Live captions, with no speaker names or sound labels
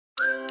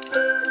What's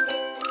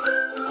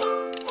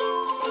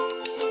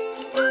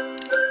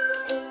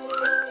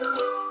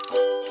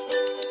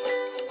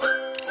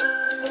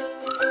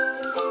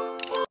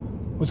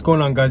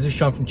going on, guys? This is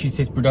Sean from Cheese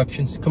Taste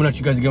Productions, coming at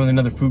you guys again with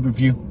another food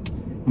review.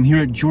 I'm here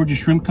at Georgia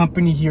Shrimp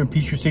Company here in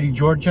Peachtree City,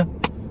 Georgia.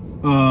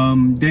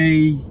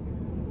 They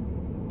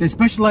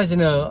specialize in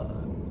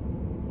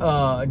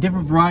a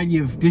different variety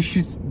of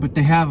dishes, but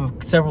they have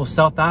several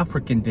South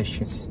African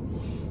dishes.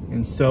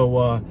 And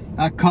so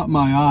that caught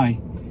my eye,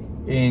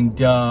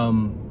 and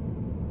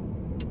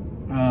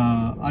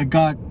I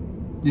got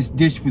this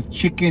dish with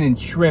chicken and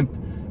shrimp.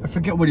 I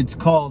forget what it's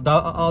called.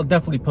 I'll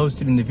definitely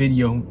post it in the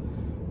video.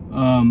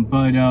 I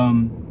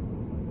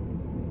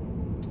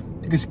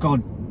think it's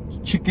called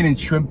chicken and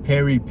shrimp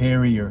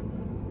peri-peri or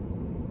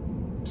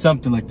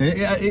something like that.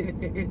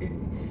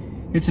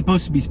 It's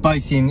supposed to be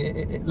spicy,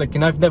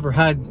 and I've never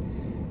had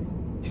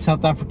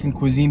South African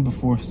cuisine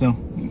before, so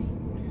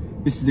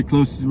this is the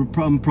closest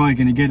I'm probably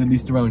gonna get, at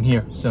least around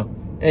here. So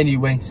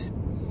anyways,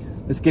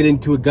 let's get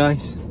into it,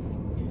 guys.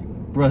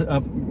 We're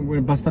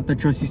gonna bust out the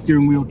trusty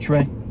steering wheel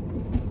tray.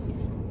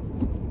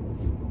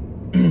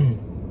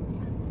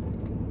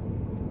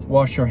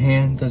 Wash your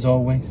hands as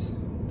always.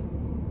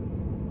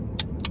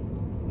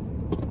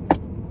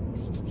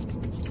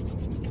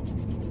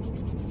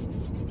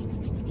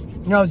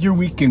 How's your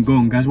weekend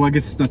going, guys? Well, I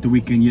guess it's not the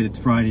weekend yet, it's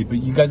Friday,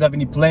 but you guys have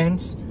any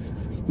plans?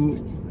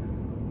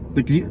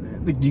 Like, do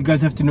you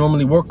guys have to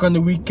normally work on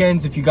the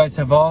weekends if you guys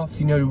have off?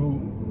 You know,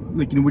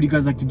 what do you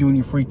guys like to do in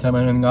your free time?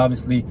 I mean,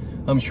 obviously,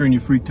 I'm sure in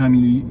your free time,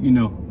 you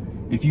know,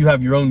 if you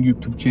have your own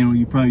YouTube channel,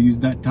 you probably use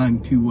that time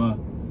to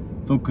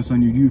focus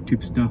on your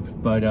YouTube stuff.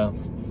 But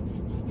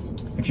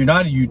if you're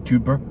not a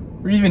YouTuber,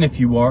 or even if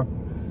you are,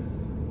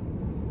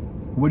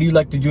 what do you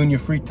like to do in your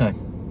free time?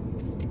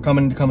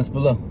 Comment in the comments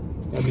below.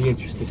 I'd be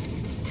interested.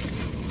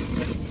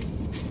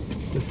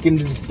 Let's get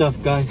into the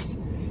stuff, guys.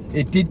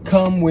 It did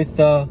come with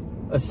a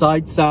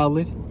side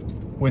salad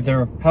with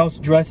their house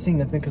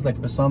dressing. I think it's like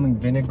balsamic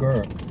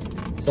vinegar or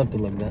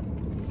something like that.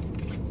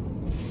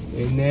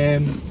 And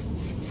then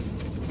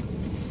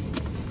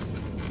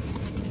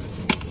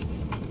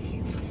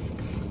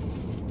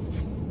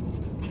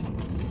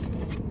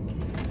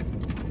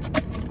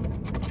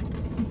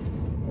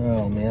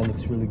oh man, that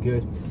looks really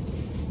good.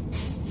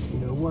 You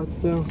know what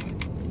though?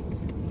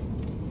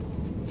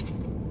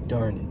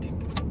 Darn it.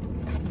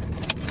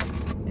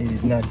 They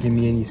did not give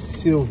me any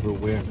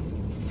silverware.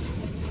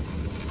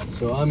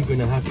 So I'm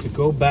gonna have to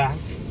go back,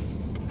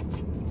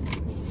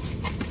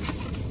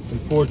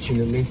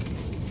 unfortunately.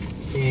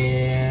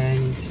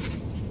 And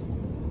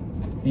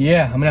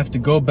yeah, I'm gonna have to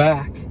go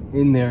back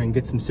in there and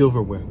get some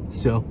silverware.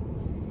 So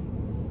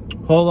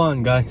hold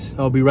on, guys.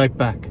 I'll be right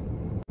back.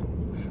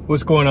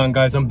 What's going on,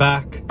 guys? I'm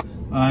back.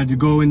 I had to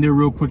go in there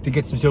real quick to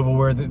get some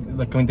silverware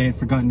like when they had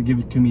forgotten to give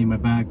it to me in my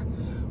bag.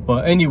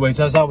 But anyways,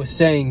 as I was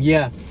saying,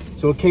 yeah,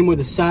 so it came with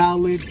a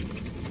salad,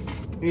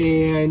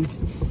 and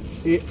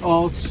it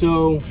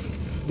also,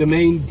 the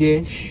main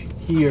dish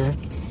here,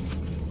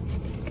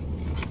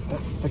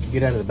 if I can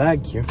get out of the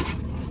bag here,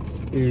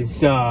 is,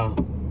 get out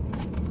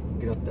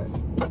that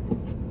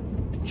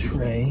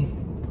tray,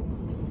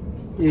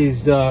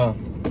 is, it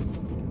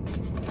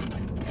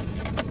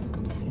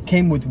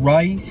came with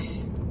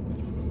rice,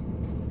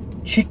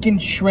 chicken,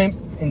 shrimp,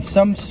 and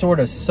some sort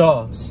of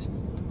sauce.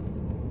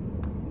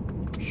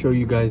 Show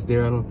you guys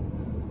there. I know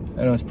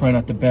it's probably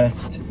not the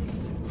best,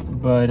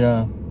 but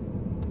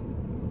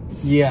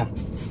yeah.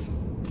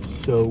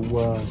 So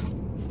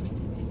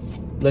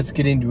let's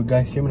get into it,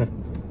 guys. Here, I'm gonna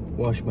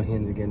wash my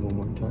hands again one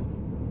more time.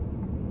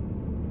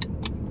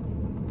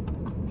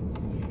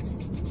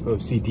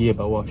 OCD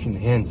about washing the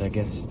hands, I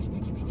guess.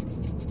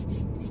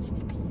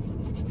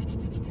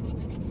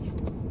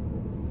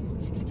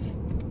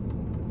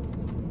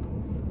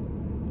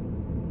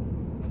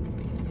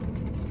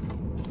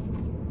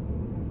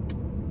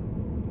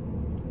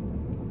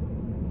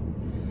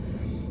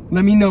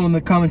 Let me know in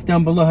the comments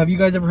down below. Have you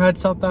guys ever had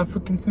South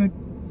African food?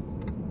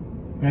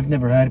 I've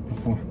never had it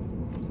before.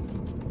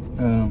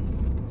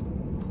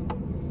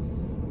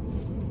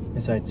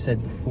 As I'd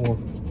said before.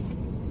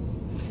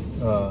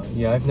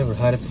 Yeah, I've never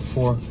had it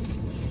before.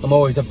 I'm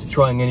always up to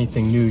trying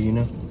anything new, you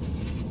know?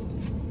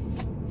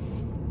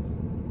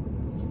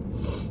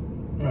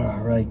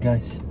 Alright,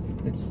 guys.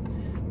 Let's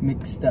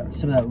mix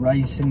some of that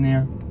rice in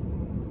there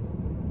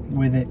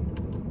with it.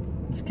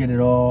 Let's get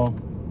it all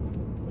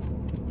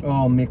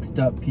mixed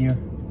up here.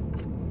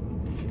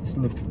 This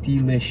looks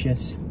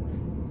delicious,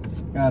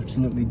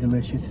 absolutely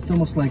delicious. It's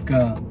almost like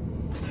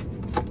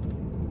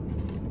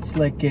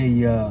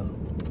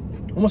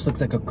almost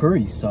looks like a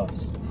curry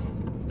sauce.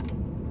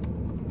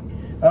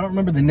 I don't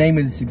remember the name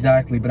of this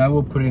exactly, but I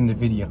will put it in the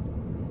video.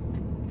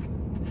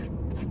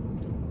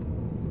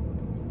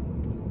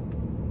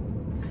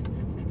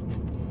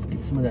 Let's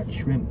get some of that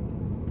shrimp.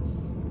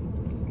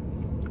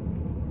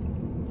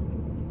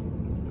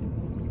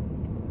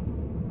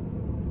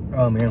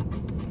 Oh man,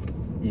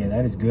 yeah,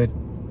 that is good.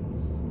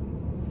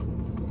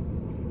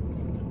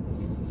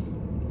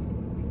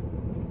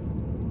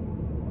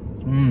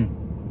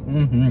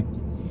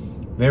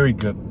 Very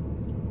good.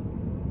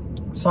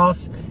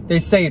 sauce. They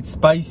say it's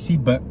spicy,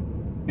 but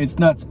it's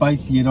not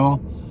spicy at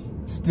all.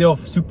 Still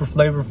super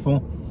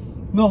flavorful,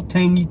 a little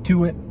tangy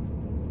to it,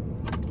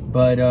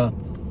 but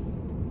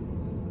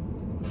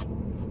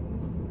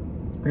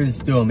this is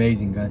still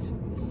amazing, guys.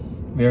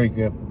 Very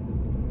good.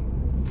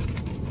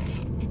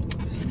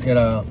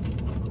 So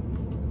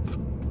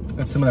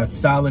got some of that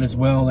salad as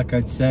well. Like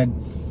I said,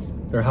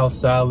 their house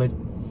salad.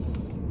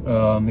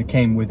 It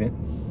came with it.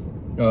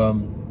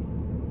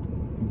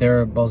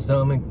 Their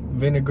balsamic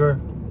vinegar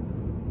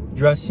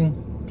dressing.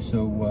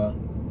 So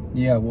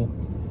yeah,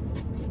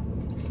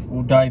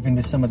 we'll dive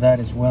into some of that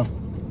as well.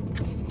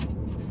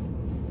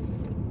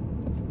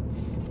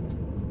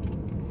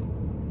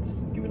 Let's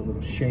give it a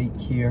little shake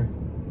here.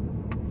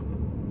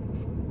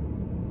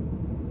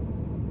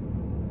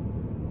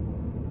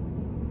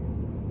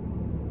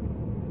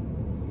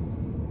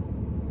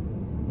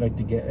 Like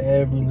to get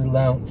every little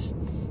ounce,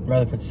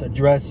 rather if it's a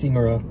dressing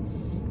or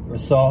a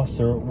sauce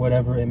or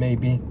whatever it may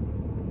be.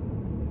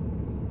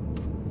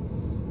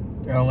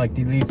 I don't like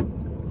to leave.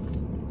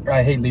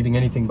 I hate leaving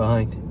anything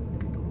behind.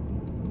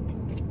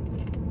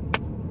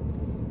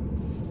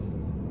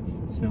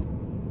 So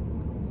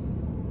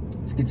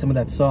let's get some of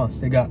that sauce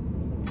they got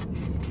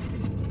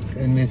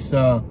in this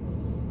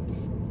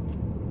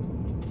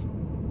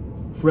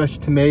fresh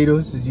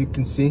tomatoes, as you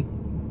can see.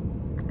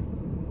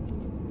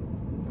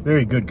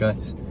 Very good,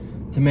 guys.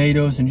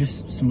 Tomatoes and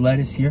just some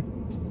lettuce here.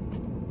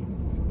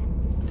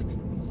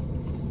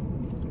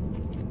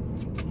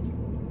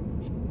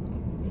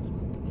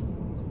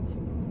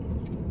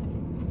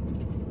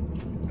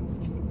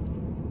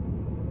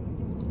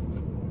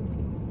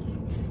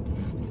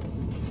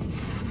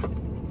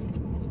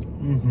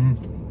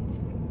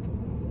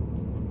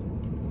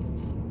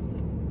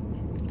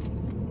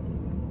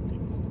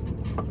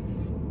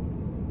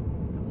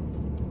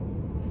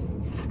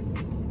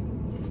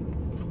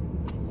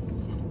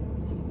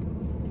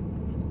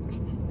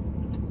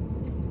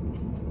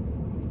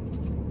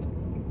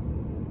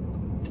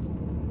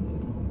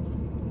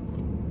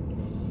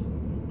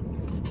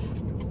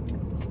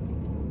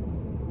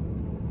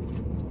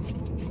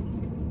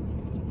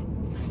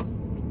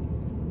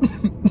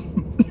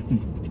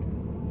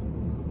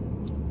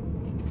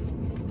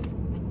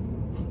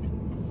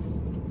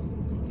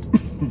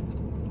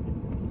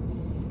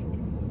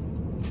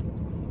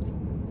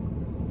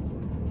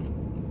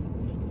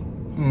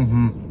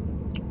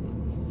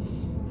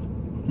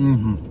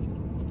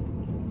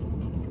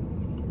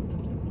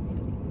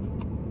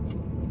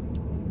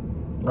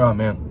 Oh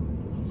man.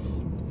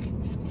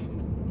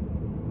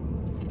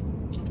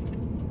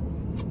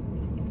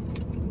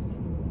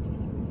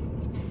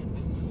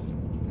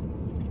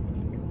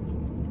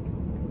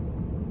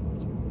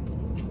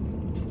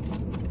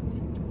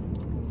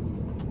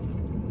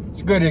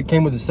 It's good it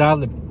came with a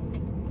salad.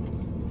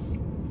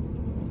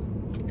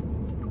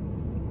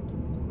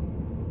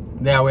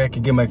 That way I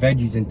could get my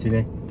veggies in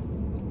today.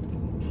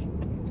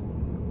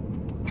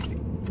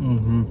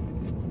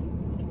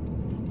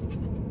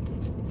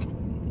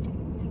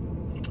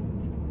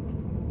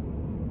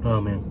 Oh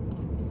man.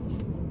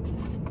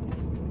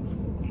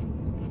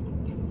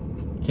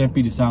 Can't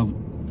beat a salad.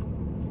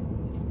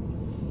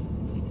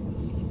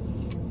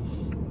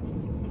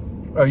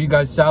 Are you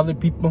guys salad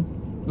people?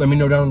 Let me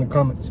know down in the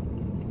comments.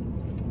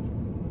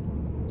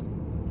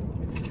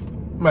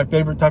 My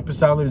favorite type of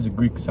salad is a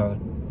Greek salad.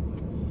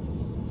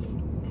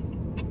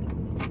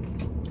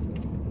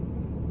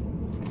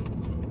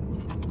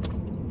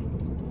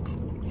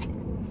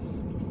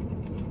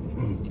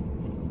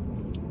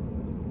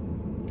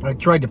 I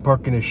tried to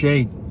park in the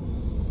shade.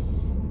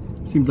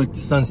 Seems like the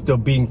sun's still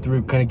beating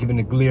through, kind of giving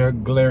a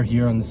glare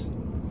here on this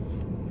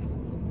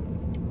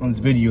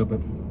video,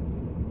 but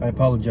I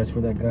apologize for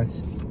that,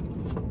 guys.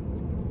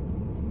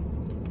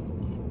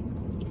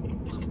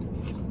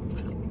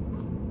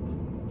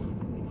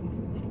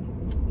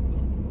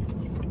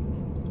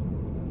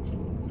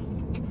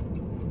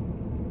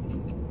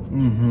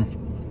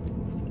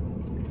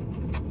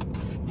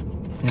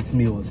 This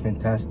meal is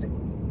fantastic.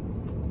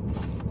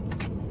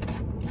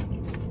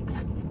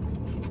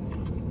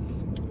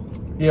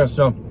 Yeah,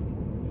 so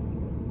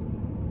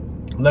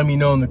let me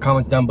know in the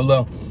comments down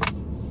below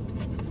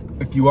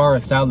if you are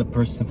a salad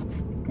person.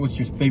 What's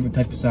your favorite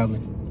type of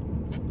salad?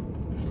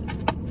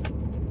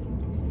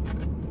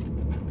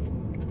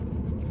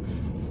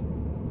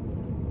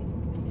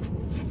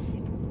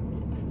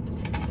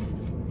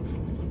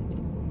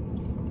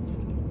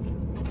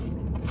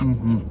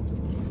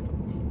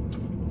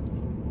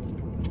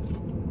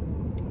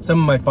 Some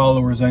of my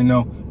followers I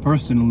know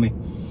personally,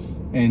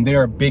 and they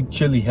are big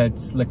chili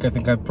heads, like I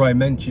think I probably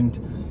mentioned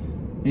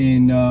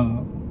in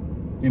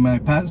my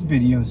past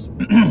videos.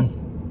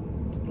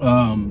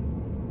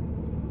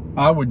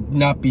 I would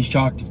not be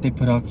shocked if they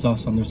put hot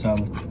sauce on their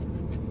salad.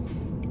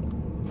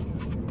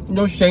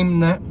 No shame in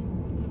that.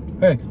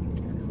 Hey,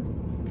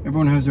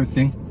 everyone has their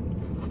thing,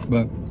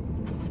 but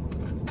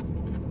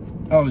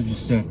I was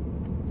just saying.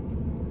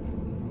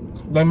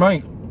 They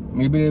might,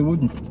 maybe they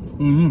wouldn't.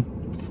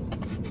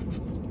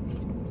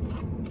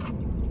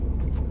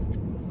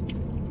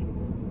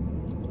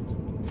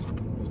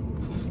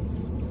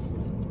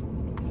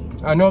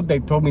 I know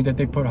they've told me that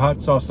they put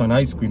hot sauce on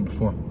ice cream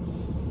before.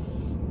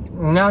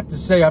 Not to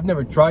say I've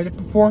never tried it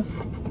before,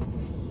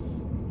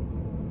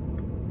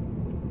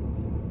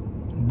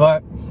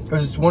 but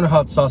there's this one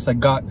hot sauce I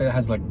got that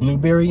has like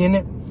blueberry in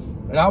it,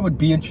 and I would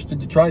be interested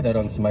to try that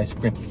on some ice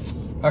cream.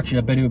 Actually,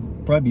 I bet it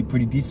would probably be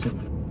pretty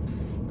decent.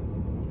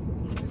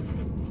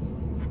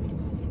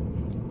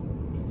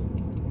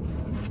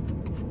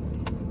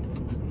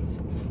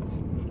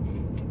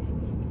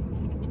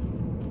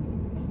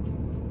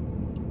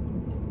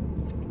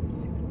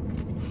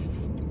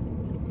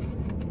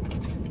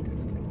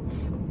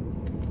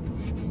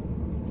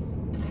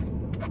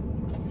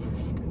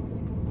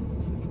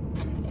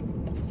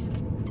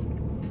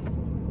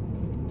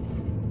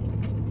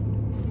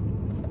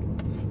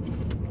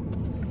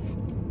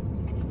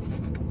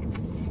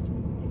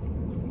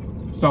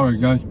 Sorry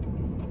guys,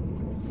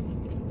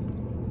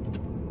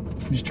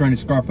 I'm just trying to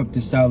scarf up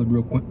this salad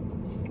real quick,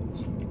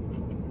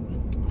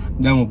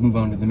 then we'll move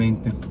on to the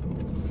main thing.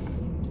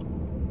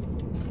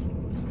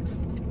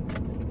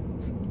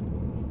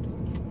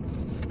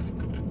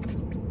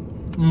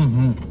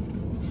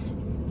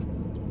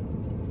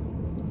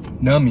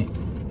 Nummy.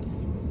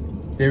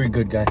 Very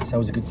good guys, that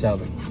was a good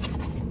salad.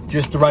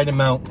 Just the right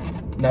amount,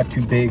 not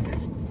too big.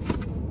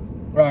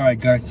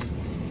 Alright guys,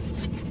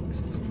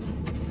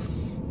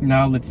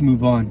 now let's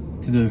move on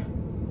to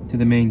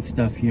the main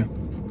stuff here.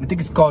 I think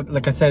it's called,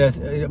 like I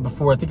said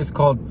before, I think it's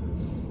called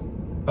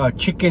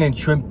chicken and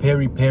shrimp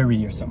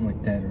peri-peri or something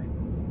like that. Or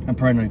I'm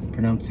probably not even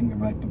pronouncing it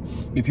right. But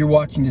if you're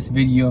watching this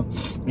video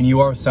and you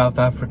are South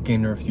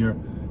African, or if you're,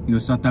 you know,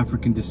 South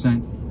African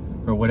descent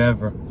or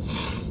whatever,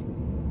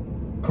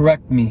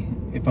 correct me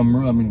if I'm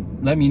wrong. I mean,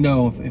 let me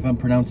know if I'm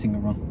pronouncing it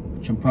wrong,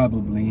 which I'm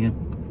probably am.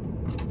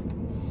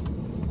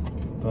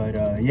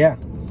 But yeah,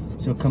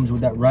 so it comes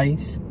with that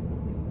rice.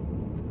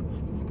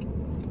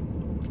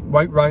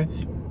 White rice,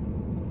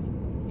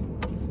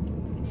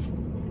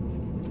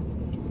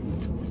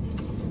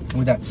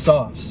 with that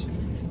sauce.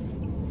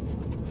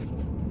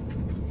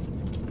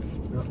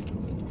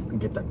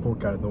 Get that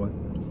fork out of the way.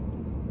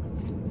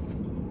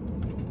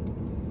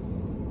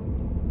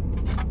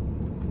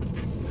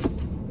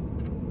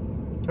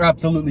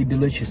 Absolutely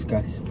delicious,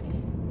 guys.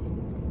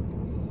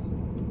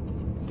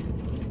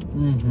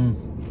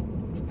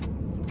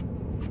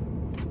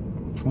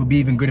 Would be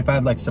even good if I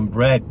had like some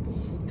bread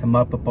to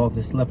mop up all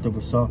this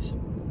leftover sauce.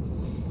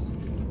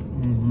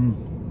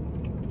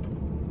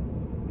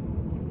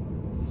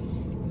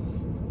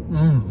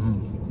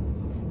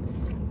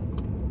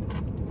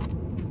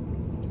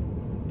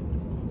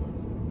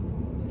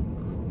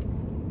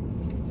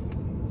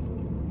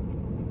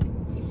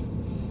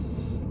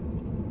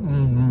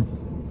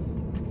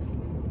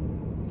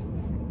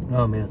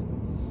 Oh man,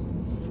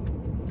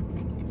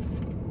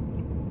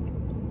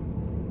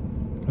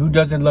 who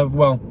doesn't love,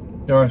 well,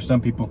 there are some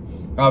people.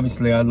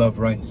 Obviously I love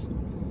rice.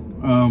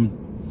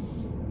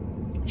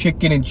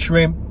 Chicken and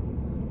shrimp,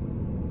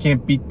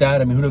 can't beat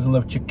that. I mean, who doesn't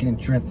love chicken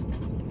and shrimp?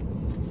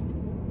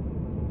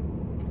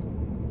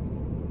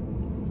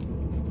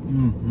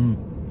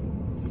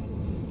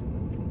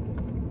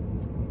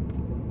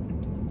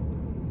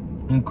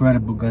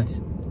 Incredible, guys.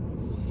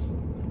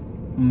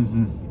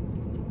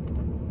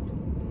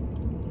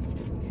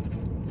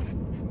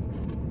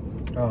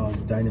 Oh,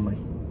 it's dynamite.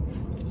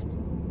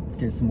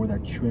 Get some more of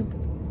that shrimp.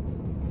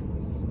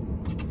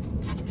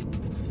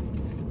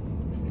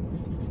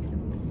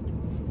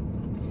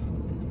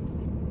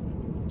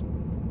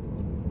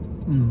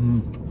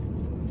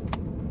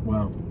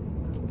 Wow.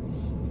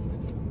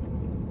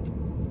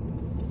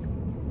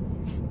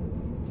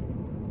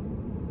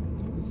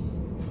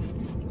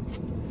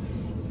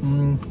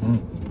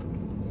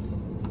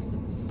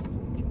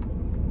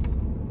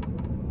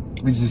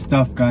 This is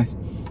stuff, guys.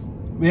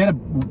 We had a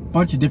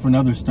bunch of different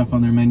other stuff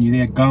on their menu. They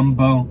had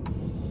gumbo.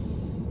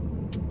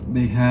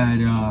 They had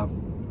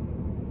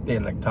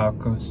like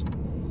tacos.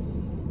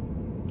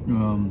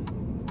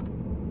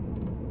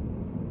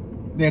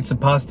 They had some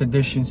pasta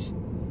dishes.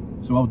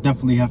 So I'll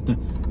definitely have to.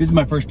 This is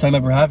my first time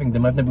ever having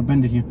them. I've never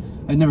been to here.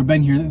 I've never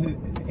been here.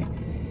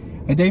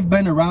 They've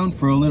been around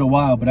for a little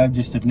while, but I've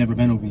just have never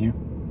been over here.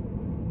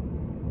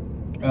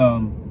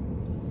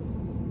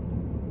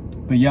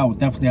 But yeah, we'll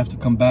definitely have to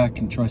come back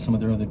and try some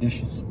of their other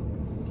dishes.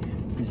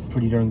 This is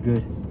pretty darn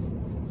good.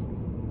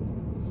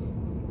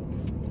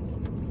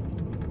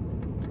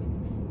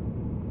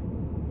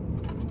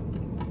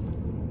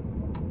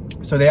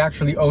 So they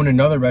actually own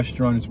another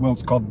restaurant as well.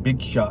 It's called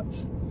Big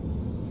Shots.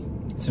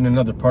 It's in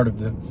another part of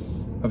the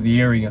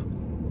area,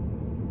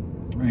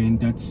 and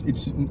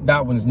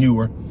that one's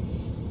newer.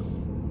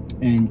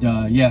 And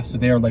yeah, so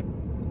they are like,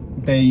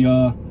 the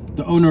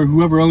owner,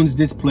 whoever owns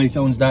this place,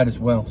 owns that as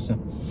well. So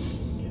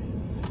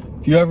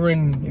if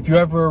you're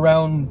ever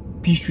around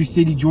Peachtree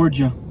City,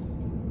 Georgia,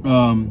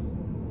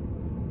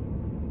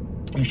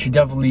 you should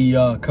definitely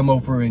come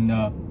over and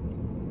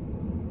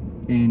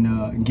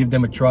give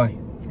them a try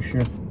for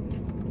sure.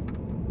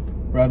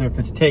 Rather if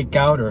it's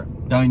takeout or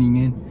dining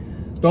in.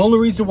 The only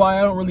reason why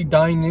I don't really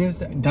dine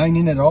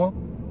in at all,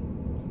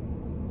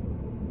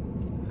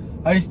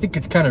 I just think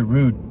it's kind of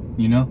rude,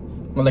 you know.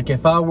 Like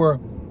if I were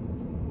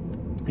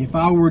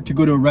to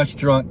go to a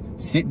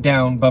restaurant, sit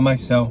down by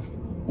myself,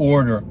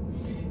 order,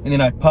 and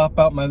then I pop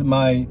out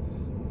my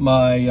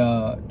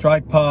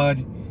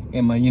tripod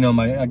and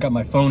I got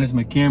my phone as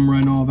my camera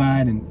and all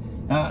that, and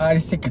I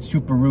just think it's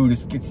super rude.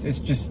 It's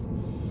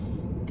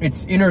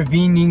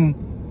intervening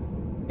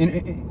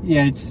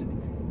it's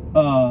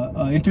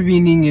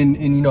intervening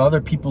in other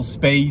people's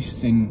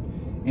space,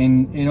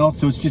 and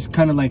also it's just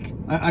kind of like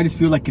I just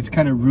feel like it's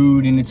kind of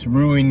rude, and it's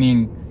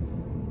ruining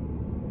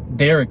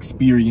their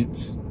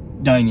experience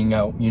dining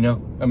out.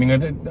 I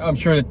mean, I'm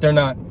sure that they're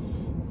not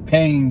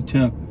paying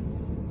to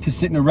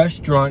sit in a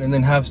restaurant and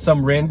then have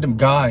some random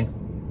guy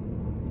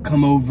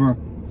come over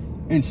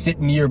and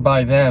sit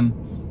nearby them,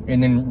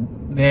 and then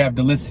they have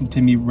to listen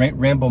to me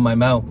ramble my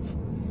mouth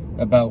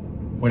about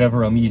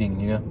whatever I'm eating,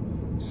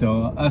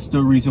 So that's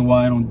the reason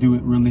why I don't do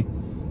it, really.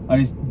 I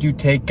just do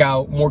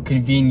takeout, more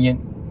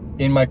convenient,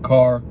 in my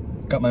car,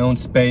 got my own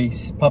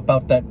space, pop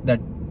out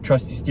that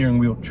trusty steering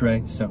wheel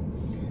tray. So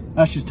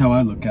that's just how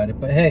I look at it.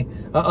 But hey,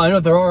 I know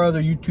there are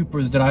other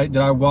YouTubers that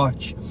I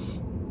watch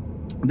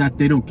that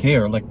they don't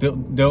care. Like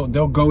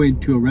they'll go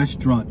into a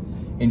restaurant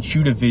and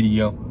shoot a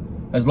video,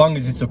 as long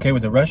as it's okay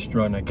with the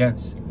restaurant, I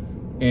guess.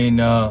 And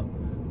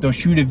they'll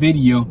shoot a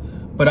video,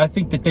 but I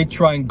think that they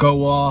try and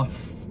go off.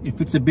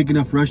 If it's a big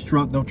enough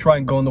restaurant, they'll try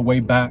and go on the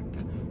way back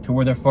to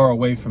where they're far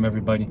away from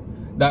everybody.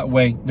 That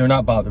way, they're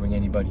not bothering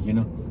anybody,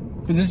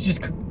 Because it's just,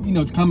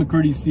 it's common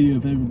courtesy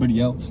of everybody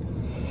else.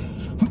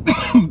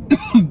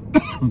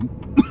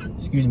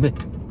 Excuse me.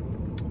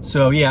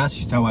 So, yeah, that's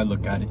just how I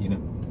look at it,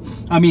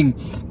 I mean,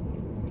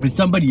 if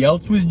somebody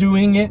else was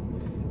doing it,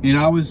 and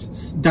I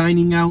was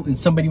dining out, and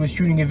somebody was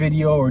shooting a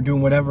video or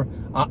doing whatever,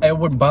 it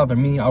wouldn't bother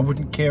me. I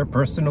wouldn't care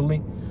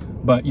personally.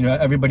 But,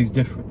 everybody's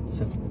different,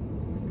 so...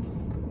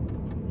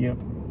 Yep.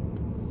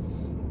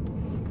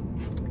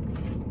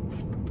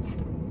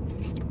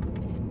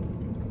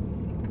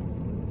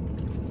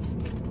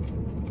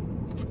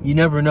 You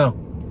never know.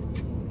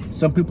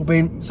 Some people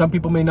may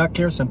not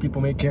care, some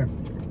people may care.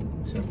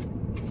 So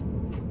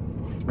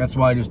that's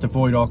why I just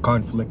avoid all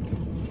conflict.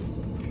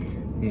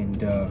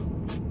 And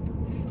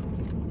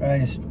I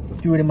just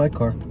do it in my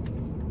car.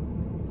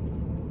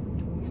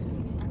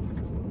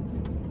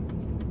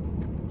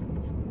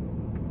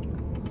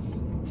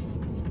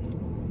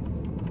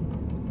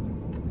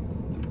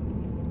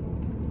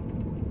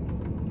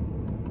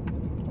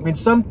 I mean,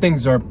 some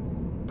things are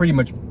pretty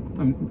much,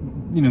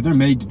 they're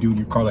made to do in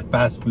your car, like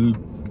fast food.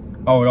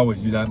 I would always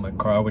do that in my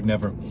car. I would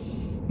never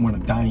want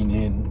to dine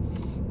in.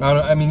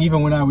 I mean,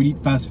 even when I would eat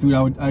fast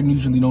food, I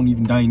usually don't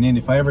even dine in.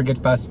 If I ever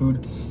get fast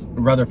food,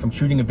 rather if I'm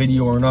shooting a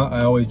video or not,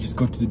 I always just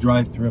go to the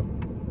drive-thru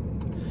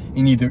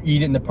and either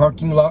eat it in the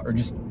parking lot or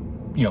just,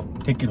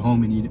 take it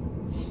home and eat it.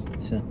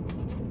 So.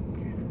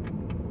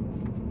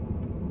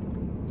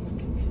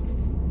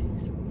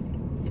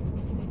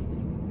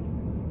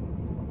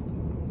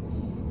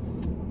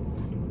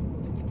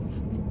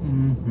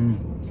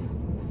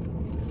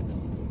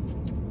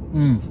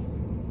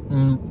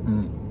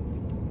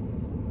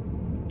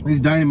 These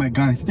dynamite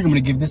guys, I think I'm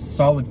gonna give this a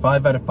solid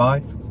 5 out of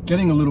 5.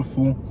 Getting a little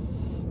full.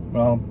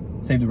 I'll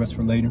save the rest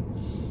for later.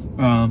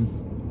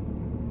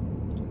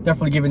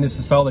 Definitely giving this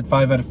a solid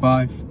 5 out of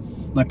 5.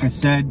 Like I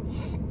said,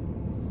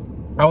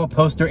 I will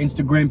post their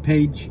Instagram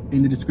page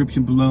in the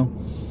description below.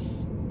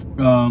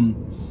 I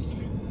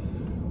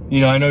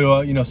know,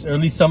 or at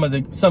least some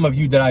of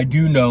you that I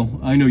do know.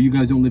 I know you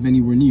guys don't live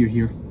anywhere near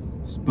here,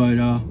 but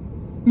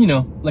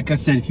like I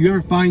said, if you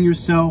ever find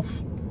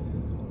yourself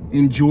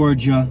in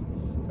Georgia,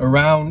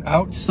 around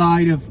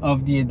outside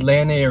of the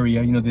Atlanta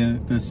area,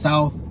 the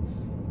South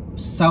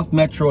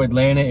Metro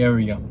Atlanta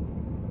area,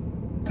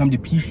 come to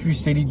Peachtree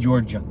City,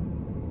 Georgia.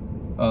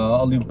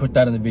 I'll even put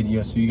that in the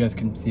video so you guys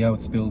can see how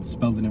it's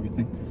spelled and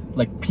everything.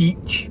 Like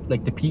peach,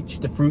 like the peach,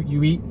 the fruit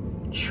you eat.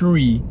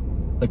 Tree,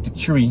 like the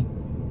tree.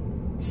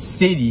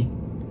 City,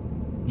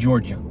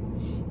 Georgia.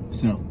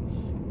 So,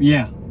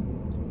 yeah.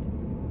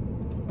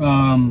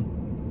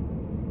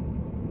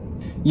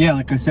 Yeah,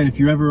 like I said, if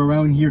you're ever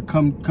around here,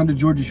 come to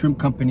Georgia Shrimp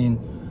Company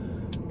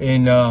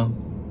and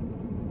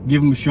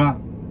give them a shot.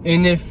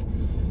 And if,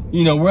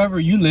 wherever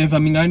you live, I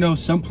mean, I know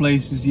some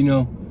places,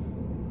 they're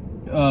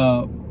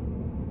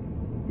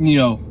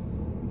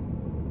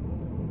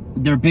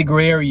bigger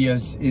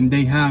areas and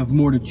they have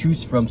more to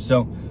choose from.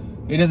 So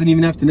it doesn't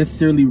even have to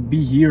necessarily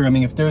be here. I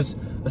mean, if there's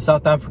a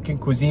South African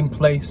cuisine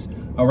place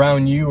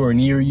around you or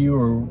near you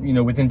or,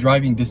 within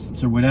driving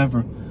distance or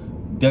whatever,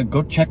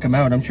 go check them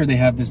out. I'm sure they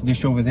have this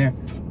dish over there.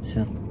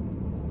 So,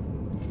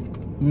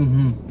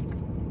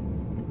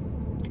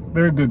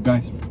 very good,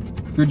 guys.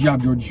 Good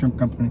job, Georgia Shrimp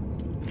Company.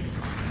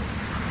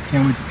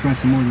 Can't wait to try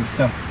some more of this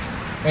stuff.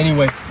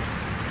 Anyway,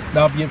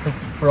 that'll be it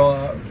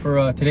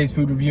for today's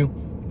food review.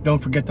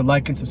 Don't forget to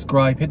like and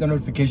subscribe. Hit the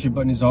notification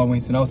button as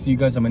always, and I'll see you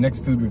guys on my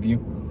next food review.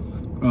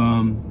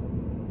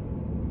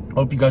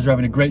 Hope you guys are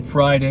having a great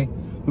Friday.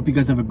 Hope you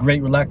guys have a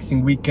great,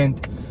 relaxing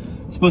weekend.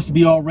 It's supposed to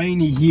be all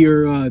rainy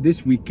here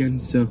this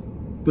weekend, so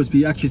supposed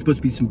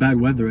to be some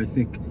bad weather, I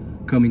think,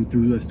 coming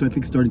through. I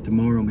think starting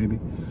tomorrow, maybe.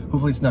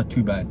 Hopefully it's not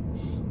too bad.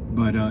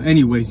 But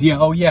anyways, yeah.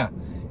 Oh yeah,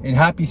 and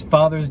happy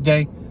Father's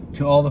Day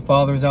to all the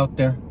fathers out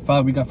there.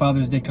 We got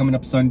Father's Day coming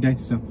up Sunday,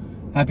 so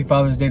happy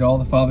Father's Day to all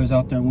the fathers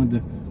out there. I wanted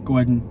to go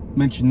ahead and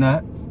mention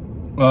that.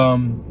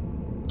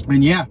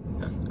 And yeah,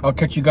 I'll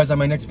catch you guys on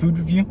my next food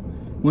review.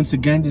 Once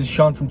again, this is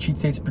Sean from Cheat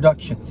States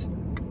Productions.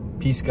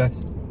 Peace,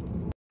 guys.